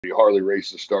Harley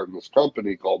Race is starting this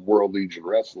company called World Legion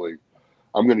Wrestling.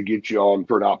 I'm going to get you on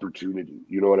for an opportunity.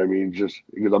 You know what I mean? Just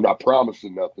because I'm not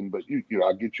promising nothing, but you know,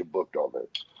 I'll get you booked on there.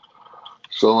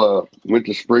 So went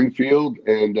to Springfield,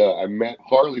 and I met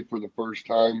Harley for the first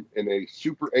time in a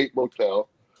Super 8 motel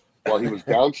while he was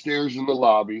downstairs in the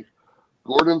lobby.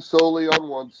 Gordon Soley on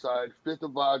one side, Fifth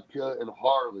of Vodka, and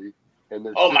Harley, and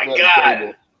they're sitting at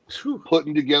a table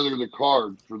putting together the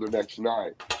card for the next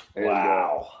night. And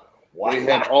they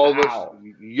had all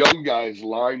these young guys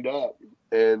lined up,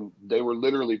 and they were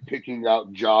literally picking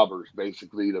out jobbers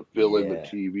basically to fill in the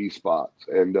TV spots.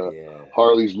 And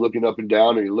Harley's looking up and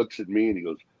down, and he looks at me and he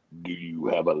goes, "Do you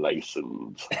have a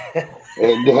license?"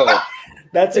 And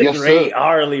that's a great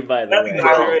Harley, by the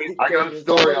way. I got a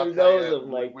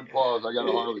story. We pause. I got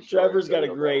a Harley. Trevor's got a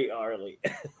great Harley.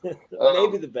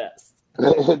 Maybe the best.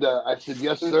 And I said,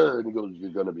 "Yes, sir." And he goes,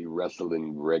 "You're going to be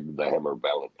wrestling Greg the Hammer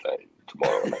Valentine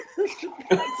tomorrow night."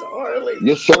 That's Harley.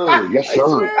 Yes, sir. Yes, sir. I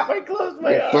swear, if I close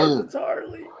my eyes, it's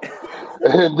Harley.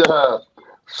 And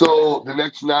so the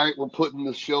next night, we're putting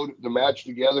the match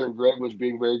together, and Greg was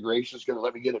being very gracious, going to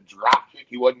let me get a drop kick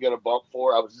he wasn't going to bump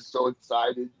for. I was just so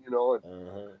excited, you know.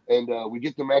 And we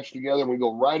get the match together, and we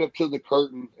go right up to the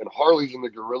curtain, and Harley's in the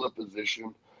gorilla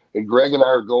position. And Greg and I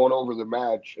are going over the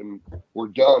match, and we're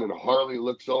done. And Harley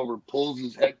looks over, pulls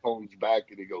his headphones back,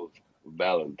 and he goes,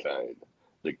 "Valentine,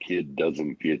 the kid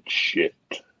doesn't get shit."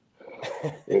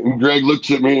 And Greg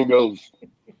looks at me and goes,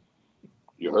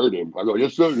 "You heard him." I go,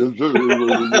 "Yes, sir. Yes, sir."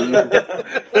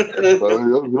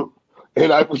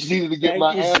 And I proceeded to get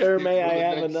my ass kicked for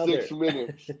the next 6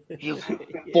 minutes. Just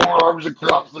forearms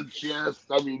across the chest.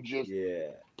 I mean, just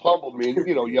pummeled me. And,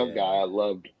 you know, young guy, I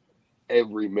loved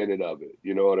every minute of it.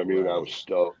 You know what I mean? I was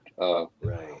stoked.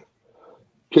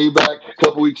 Came back a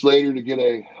couple weeks later to get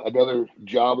another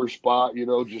jobber spot, you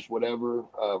know, just whatever.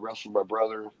 Wrestled my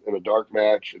brother in a dark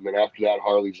match. And then after that,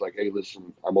 Harley's like, "Hey,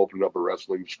 listen, I'm opening up a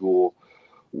wrestling school.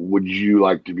 Would you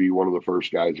like to be one of the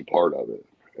first guys a part of it?"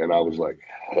 And I was like,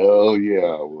 "Hell yeah,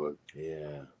 I would."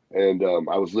 Yeah. And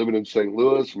I was living in St.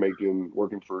 Louis,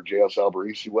 working for JS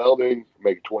Alberici Welding,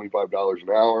 making $25 an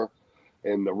hour.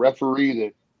 And the referee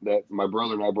that my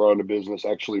brother and I brought into business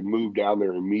actually moved down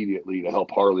there immediately to help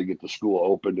Harley get the school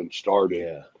opened and started.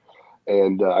 Yeah.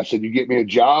 And I said, "You get me a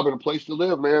job and a place to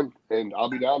live, man, and I'll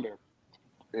be down there."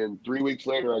 And 3 weeks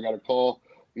later, I got a call.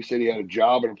 He said he had a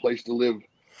job and a place to live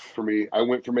for me. I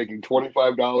went from making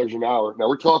 $25 an hour. Now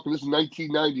we're talking, this is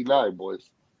 1999, boys.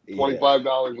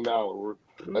 $25 an hour.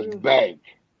 That's bank.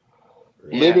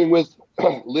 Yeah.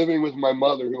 Living with my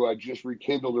mother, who I just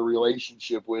rekindled a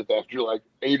relationship with after like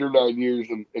 8 or 9 years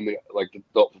in the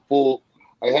full.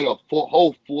 I had a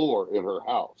whole floor in her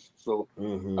house, so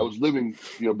I was living,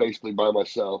 you know, basically by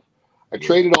myself. I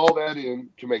traded all that in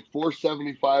to make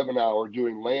 $4.75 an hour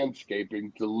doing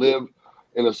landscaping to live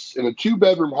in a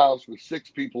 2-bedroom house with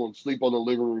 6 people and sleep on the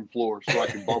living room floor, so I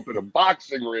could bump in a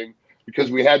boxing ring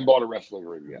because we hadn't bought a wrestling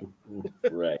ring yet.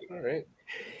 Right. All right.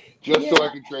 Just so I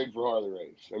could train for Harley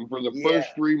Race. And for the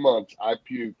first 3 months, I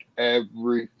puked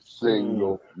every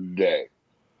single day.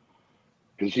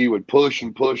 Because he would push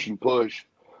and push and push.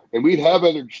 And we'd have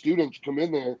other students come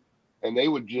in there, and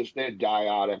they'd die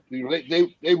out. After, you know,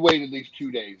 they wait at least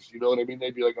 2 days. You know what I mean?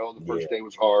 They'd be like, "Oh, the first day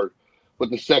was hard." But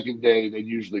the second day, they'd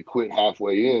usually quit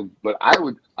halfway in. But I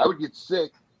would get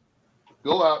sick,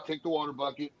 go out, take the water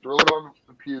bucket, throw it on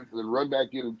the puke, and then run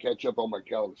back in and catch up on my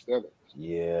calisthenics.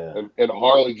 Yeah. And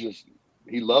Harley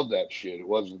he loved that shit. It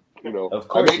wasn't, you know,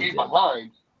 I may be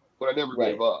behind, but I never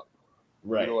gave up.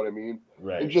 Right. You know what I mean?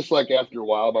 Right. And just like after a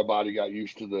while, my body got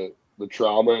used to the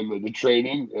trauma and the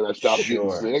training, and I stopped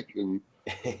getting sick, and,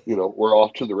 you know, we're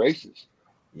off to the races.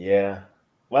 Yeah.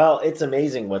 Well, it's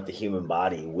amazing what the human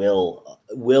body will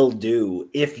do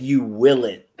if you will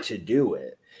it to do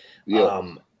it.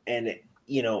 Yeah.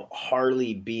 You know,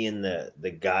 Harley being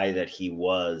the guy that he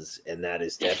was, and that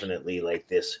is definitely like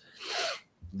this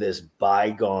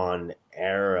bygone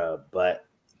era, but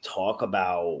talk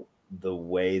about the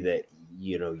way that,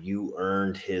 you know, you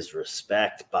earned his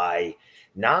respect by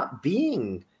not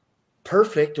being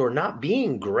perfect or not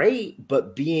being great,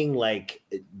 but being like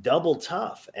double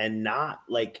tough, and not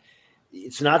like,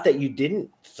 it's not that you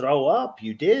didn't throw up,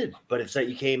 you did, but it's that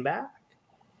you came back.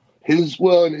 His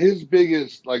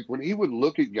biggest, like, when he would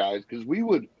look at guys, because we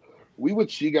would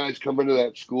see guys come into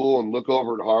that school and look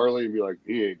over at Harley and be like,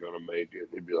 "He ain't gonna make it."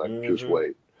 He'd be like, "Just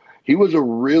wait." He was a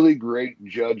really great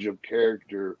judge of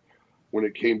character when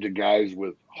it came to guys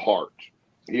with heart.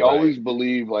 He always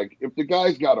believed, like, if the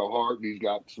guy's got a heart and he's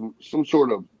got some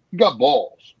sort of, he got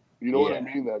balls, you know what I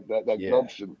mean? That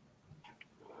gumption.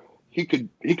 He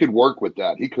could work with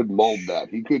that. He could mold that.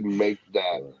 He could make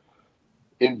that.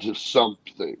 into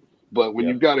something. But when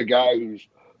Yep. you've got a guy who's,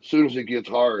 as soon as it gets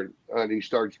hard and he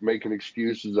starts making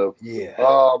excuses of, Yeah.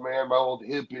 oh man, my old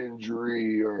hip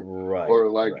injury, or Right.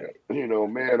 like, Right. you know,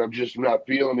 man, I'm just not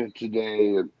feeling it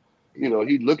today. And, you know,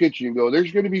 he'd look at you and go,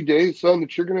 there's going to be days, son,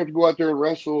 that you're going to have to go out there and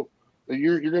wrestle. That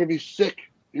you're going to be sick.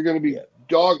 You're going to be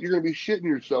you're going to be shitting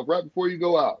yourself right before you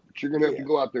go out. But you're going to have to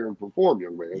go out there and perform,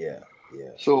 young man. Yeah.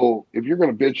 Yeah. So if you're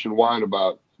going to bitch and whine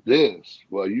about this,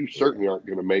 well, you certainly aren't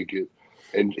going to make it.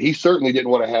 And he certainly didn't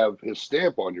want to have his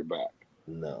stamp on your back.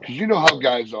 No. Because you know how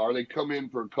guys are. They come in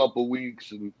for a couple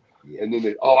weeks and then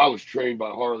they, I was trained by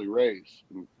Harley Race.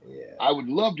 And I would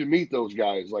love to meet those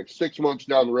guys like 6 months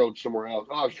down the road somewhere else.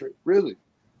 Oh, I was trained. Really?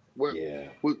 Where,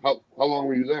 how long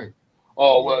were you there?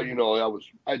 Oh, well, you know,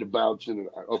 I had to bounce in. And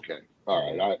okay.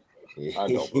 All right. I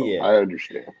know, bro. I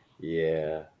understand.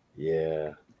 Yeah.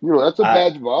 Yeah. You know, that's a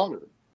badge of honor.